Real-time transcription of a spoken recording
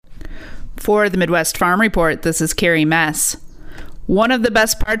For the Midwest Farm Report, this is Carrie Mess. One of the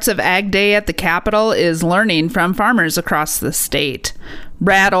best parts of Ag Day at the Capitol is learning from farmers across the state.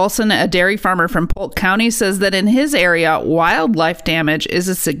 Brad Olson, a dairy farmer from Polk County, says that in his area, wildlife damage is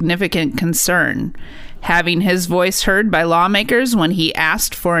a significant concern. Having his voice heard by lawmakers when he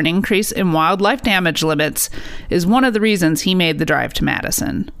asked for an increase in wildlife damage limits is one of the reasons he made the drive to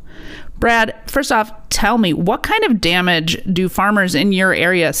Madison. Brad, first off, tell me, what kind of damage do farmers in your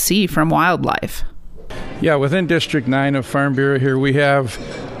area see from wildlife? Yeah, within District 9 of Farm Bureau here, we have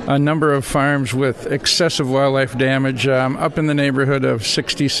a number of farms with excessive wildlife damage, up in the neighborhood of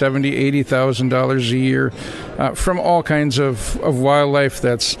 $60,000, $70,000, $80,000 a year from all kinds of wildlife.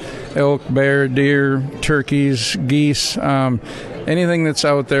 That's elk, bear, deer, turkeys, geese. Anything that's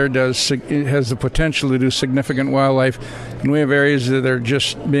out there has the potential to do significant wildlife, and we have areas that are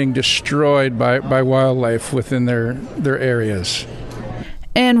just being destroyed by wildlife within their areas.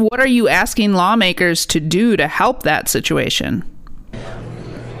 And what are you asking lawmakers to do to help that situation?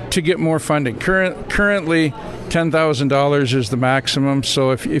 To get more funding. Currently, $10,000 is the maximum,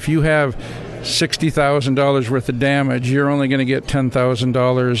 so if you have $60,000 worth of damage, you're only going to get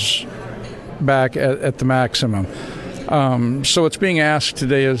 $10,000 back at the maximum. So what's being asked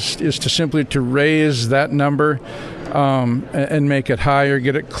today is to simply to raise that number and make it higher,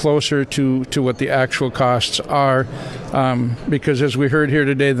 get it closer to what the actual costs are. Because as we heard here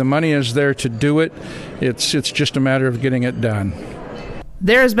today, the money is there to do it. It's just a matter of getting it done.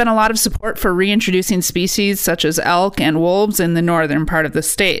 There has been a lot of support for reintroducing species such as elk and wolves in the northern part of the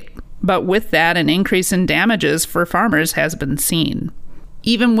state. But with that, an increase in damages for farmers has been seen.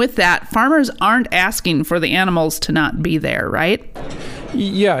 Even with that, farmers aren't asking for the animals to not be there, right?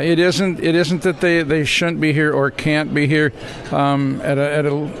 Yeah, it isn't that they shouldn't be here or can't be here. At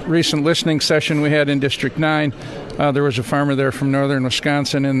a recent listening session we had in District 9, there was a farmer there from northern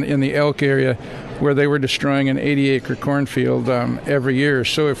Wisconsin in the elk area where they were destroying an 80-acre cornfield every year.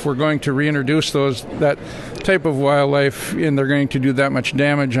 So if we're going to reintroduce that type of wildlife and they're going to do that much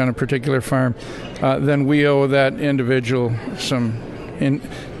damage on a particular farm, then we owe that individual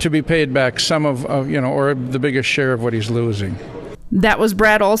to be paid back some of or the biggest share of what he's losing. That was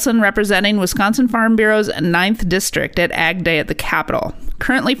Brad Olson representing Wisconsin Farm Bureau's 9th District at Ag Day at the Capitol.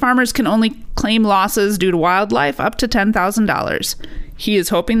 Currently, farmers can only claim losses due to wildlife up to $10,000. He is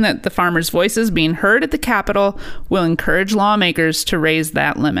hoping that the farmers' voices being heard at the Capitol will encourage lawmakers to raise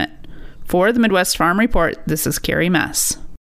that limit. For the Midwest Farm Report, this is Carrie Mess.